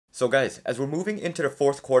So guys, as we're moving into the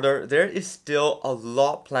fourth quarter, there is still a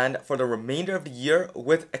lot planned for the remainder of the year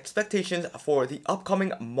with expectations for the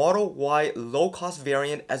upcoming Model Y low-cost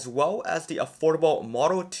variant as well as the affordable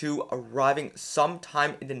Model 2 arriving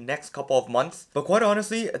sometime in the next couple of months. But quite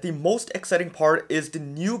honestly, the most exciting part is the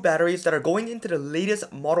new batteries that are going into the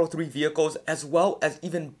latest Model 3 vehicles as well as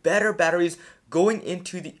even better batteries going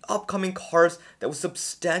into the upcoming cars that will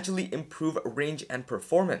substantially improve range and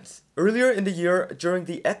performance. Earlier in the year, during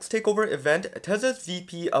the X Takeover event, Tesla's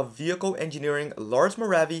VP of Vehicle Engineering, Lars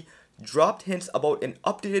Moravi, dropped hints about an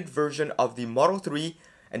updated version of the Model 3,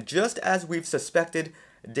 and just as we've suspected,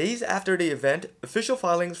 days after the event, official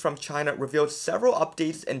filings from China revealed several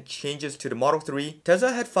updates and changes to the Model 3.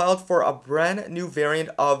 Tesla had filed for a brand new variant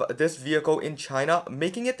of this vehicle in China,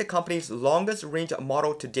 making it the company's longest range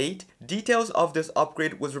model to date. Details of this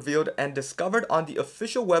upgrade was revealed and discovered on the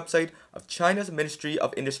official website of China's Ministry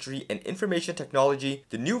of Industry and Information Technology.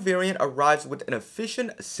 The new variant arrives with an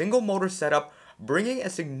efficient single motor setup, bringing a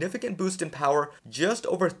significant boost in power, just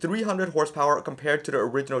over 300 horsepower compared to the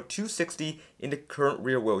original 260 in the current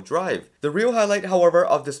rear-wheel drive. The real highlight, however,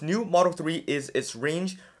 of this new Model 3 is its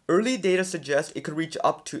range. Early data suggests it could reach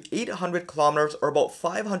up to 800 kilometers or about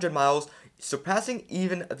 500 miles, surpassing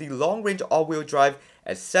even the long-range all-wheel drive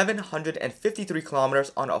at 753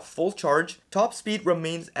 kilometers on a full charge. Top speed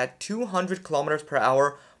remains at 200 kilometers per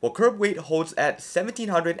hour, while curb weight holds at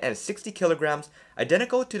 1,760 kilograms,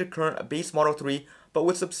 identical to the current base Model 3, but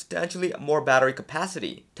with substantially more battery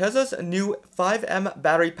capacity. Tesla's new 5M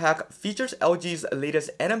battery pack features LG's latest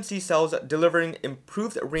NMC cells, delivering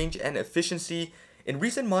improved range and efficiency. In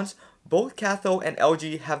recent months, both Catho and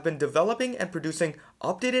LG have been developing and producing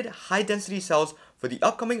updated high-density cells for the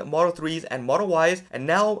upcoming Model 3s and Model Ys, and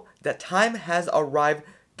now that time has arrived,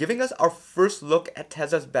 giving us our first look at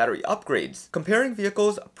Tesla's battery upgrades. Comparing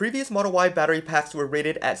vehicles, previous Model Y battery packs were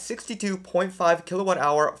rated at 62.5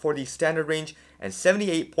 kilowatt-hour for the standard range and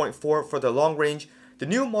 78.4 for the long range. The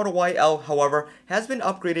new Model YL, however, has been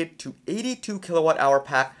upgraded to 82 kilowatt-hour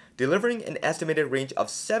pack, delivering an estimated range of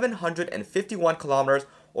 751 kilometers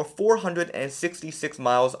or 466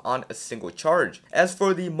 miles on a single charge. As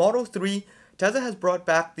for the Model 3, Tesla has brought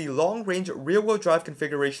back the long-range rear-wheel drive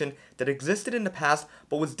configuration that existed in the past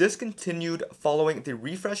but was discontinued following the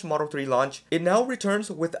refreshed Model 3 launch. It now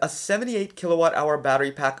returns with a 78 kilowatt-hour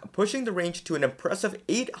battery pack, pushing the range to an impressive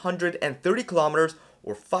 830 kilometers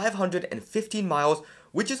or 515 miles,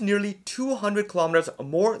 which is nearly 200 kilometers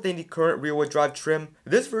more than the current rear-wheel drive trim.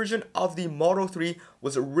 This version of the Model 3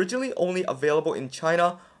 was originally only available in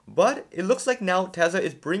China, but it looks like now Tesla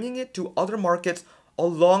is bringing it to other markets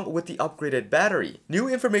along with the upgraded battery. New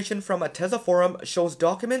information from a Tesla forum shows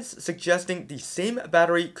documents suggesting the same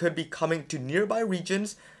battery could be coming to nearby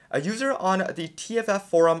regions. A user on the TFF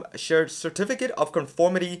forum shared certificate of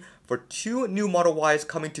conformity for 2 new Model Ys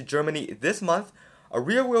coming to Germany this month, a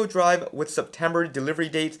rear-wheel drive with September delivery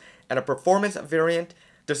dates, and a performance variant.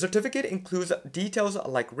 The certificate includes details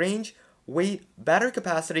like range, weight, battery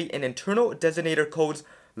capacity, and internal designator codes,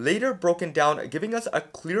 later broken down, giving us a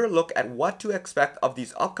clearer look at what to expect of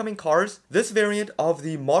these upcoming cars. This variant of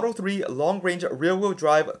the Model 3 long-range rear-wheel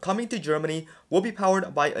drive coming to Germany will be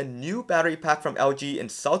powered by a new battery pack from LG in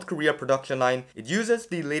South Korea production line. It uses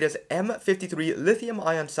the latest M53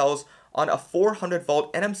 lithium-ion cells on a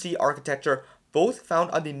 400-volt NMC architecture, both found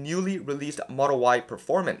on the newly released Model Y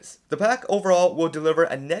Performance. The pack overall will deliver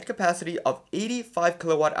a net capacity of 85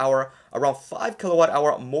 kilowatt-hour, around 5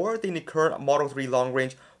 kilowatt-hour more than the current Model 3 long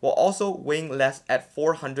range, while also weighing less at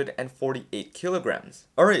 448 kilograms.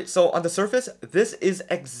 Alright, so on the surface, this is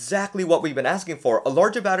exactly what we've been asking for. A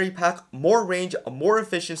larger battery pack, more range, more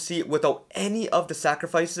efficiency without any of the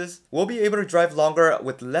sacrifices. We'll be able to drive longer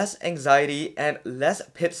with less anxiety and less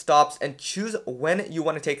pit stops and choose when you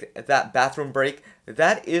want to take that bathroom break.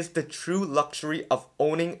 That is the true luxury of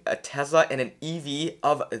owning a Tesla and an EV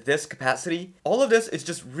of this capacity. All of this is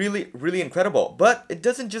just really incredible, but it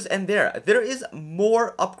doesn't just end there. There is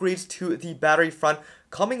more upgrades to the battery front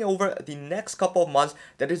coming over the next couple of months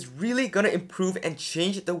that is really gonna improve and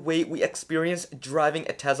change the way we experience driving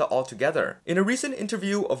a Tesla altogether. In a recent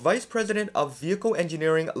interview, a Vice President of Vehicle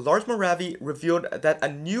Engineering, Lars Moravi, revealed that a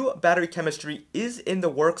new battery chemistry is in the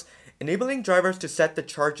works, enabling drivers to set the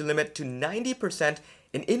charge limit to 90%,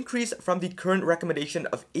 an increase from the current recommendation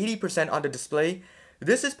of 80% on the display.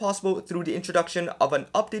 This is possible through the introduction of an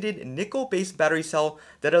updated nickel-based battery cell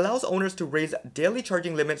that allows owners to raise daily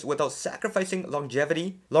charging limits without sacrificing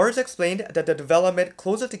longevity. Lars explained that the development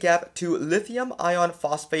closes the gap to lithium iron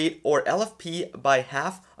phosphate or LFP by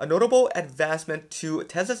half, a notable advancement to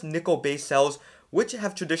Tesla's nickel-based cells, which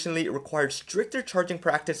have traditionally required stricter charging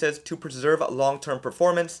practices to preserve long-term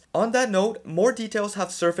performance. On that note, more details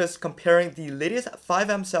have surfaced comparing the latest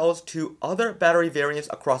 5M cells to other battery variants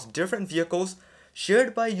across different vehicles.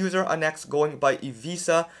 Shared by user on X going by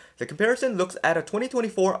Evisa, the comparison looks at a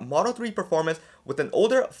 2024 Model 3 performance with an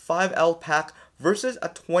older 5L pack versus a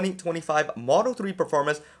 2025 Model 3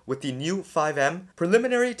 performance with the new 5M.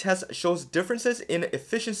 Preliminary test shows differences in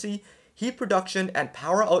efficiency, heat production, and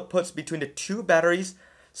power outputs between the two batteries.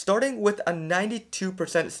 Starting with a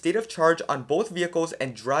 92% state of charge on both vehicles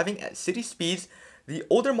and driving at city speeds, the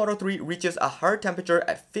older Model 3 reaches a higher temperature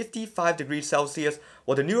at 55 degrees Celsius,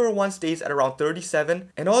 while the newer one stays at around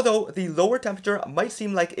 37. And although the lower temperature might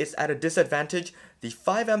seem like it's at a disadvantage, the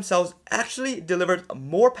 5M cells actually delivered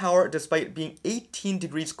more power despite being 18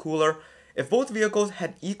 degrees cooler. If both vehicles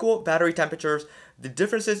had equal battery temperatures, the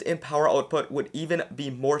differences in power output would even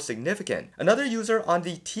be more significant. Another user on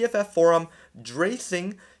the TFF forum, Dre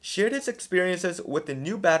Singh, shared his experiences with the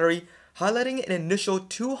new battery, highlighting an initial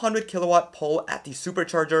 200 kilowatt pull at the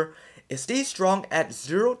supercharger. It stays strong at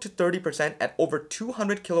 0 to 30% at over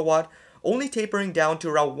 200 kilowatt, only tapering down to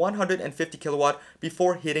around 150 kilowatt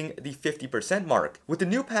before hitting the 50% mark. With the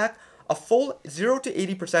new pack, a full 0 to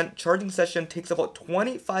 80% charging session takes about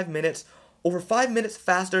 25 minutes, over 5 minutes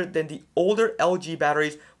faster than the older LG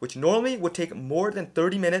batteries, which normally would take more than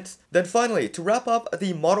 30 minutes. Then finally, to wrap up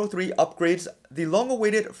the Model 3 upgrades, the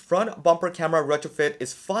long-awaited front bumper camera retrofit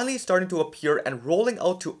is finally starting to appear and rolling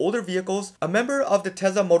out to older vehicles. A member of the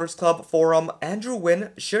Tesla Motors Club forum, Andrew Wynn,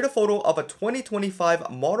 shared a photo of a 2025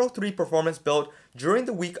 Model 3 performance build during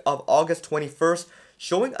the week of August 21st,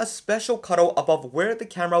 showing a special cutout above where the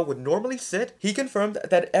camera would normally sit. He confirmed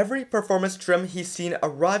that every performance trim he's seen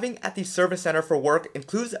arriving at the service center for work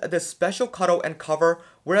includes this special cutout and cover,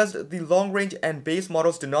 whereas the long range and base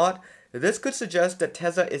models do not. This could suggest that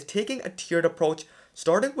Tesla is taking a tiered approach,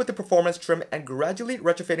 starting with the performance trim and gradually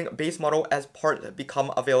retrofitting base model as parts become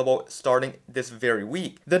available starting this very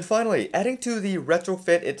week. Then finally, adding to the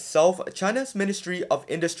retrofit itself, China's Ministry of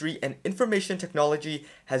Industry and Information Technology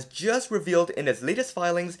has just revealed in its latest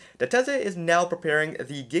filings that Tesla is now preparing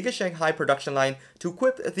the Giga Shanghai production line to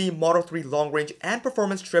equip the Model 3 long range and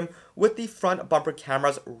performance trim with the front bumper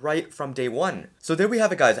cameras right from day one. So there we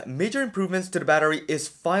have it, guys. Major improvements to the battery is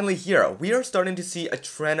finally here. We are starting to see a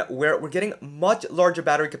trend where we're getting much larger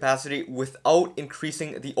battery capacity without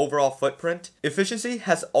increasing the overall footprint. Efficiency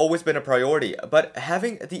has always been a priority, but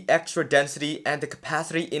having the extra density and the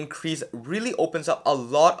capacity increase really opens up a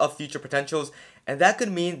lot of future potentials, and that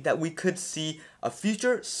could mean that we could see a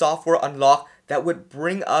future software unlock that would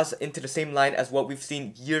bring us into the same line as what we've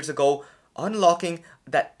seen years ago, unlocking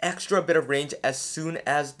that extra bit of range as soon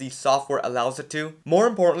as the software allows it to. More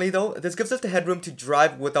importantly though, this gives us the headroom to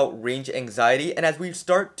drive without range anxiety, and as we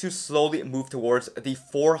start to slowly move towards the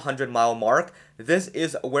 400-mile mark, this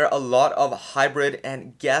is where a lot of hybrid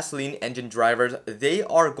and gasoline engine drivers, they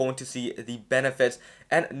are going to see the benefits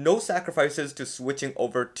and no sacrifices to switching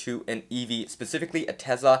over to an EV, specifically a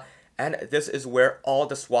Tesla. And this is where all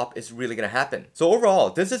the swap is really going to happen. So overall,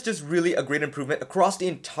 this is just really a great improvement across the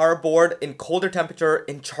entire board in colder temperature,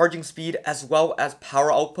 in charging speed, as well as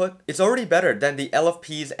power output. It's already better than the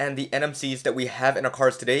LFPs and the NMCs that we have in our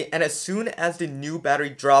cars today. And as soon as the new battery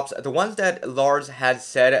drops, the ones that Lars had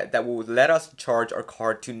said that will let us charge our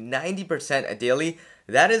car to 90% daily,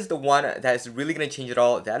 that is the one that is really going to change it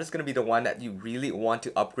all. That is going to be the one that you really want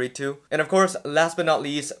to upgrade to. And of course, last but not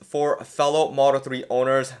least, for fellow Model 3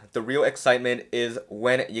 owners, the real excitement is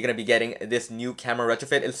when you're going to be getting this new camera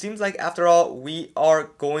retrofit. It seems like, after all, we are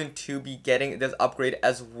going to be getting this upgrade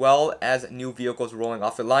as well as new vehicles rolling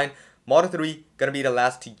off the line. Model 3 gonna be the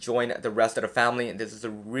last to join the rest of the family, and this is a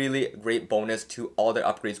really great bonus to all the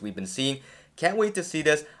upgrades we've been seeing. Can't wait to see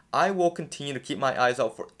this. I will continue to keep my eyes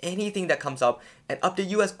out for anything that comes up and update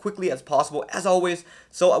you as quickly as possible, as always.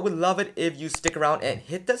 So I would love it if you stick around and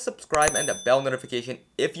hit the subscribe and the bell notification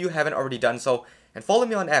if you haven't already done so. And follow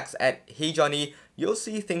me on X at HeyJohnny. You'll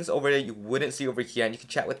see things over there you wouldn't see over here, and you can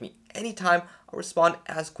chat with me anytime. I'll respond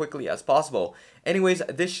as quickly as possible. Anyways,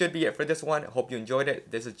 this should be it for this one. Hope you enjoyed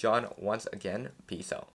it. This is John once again. Peace out.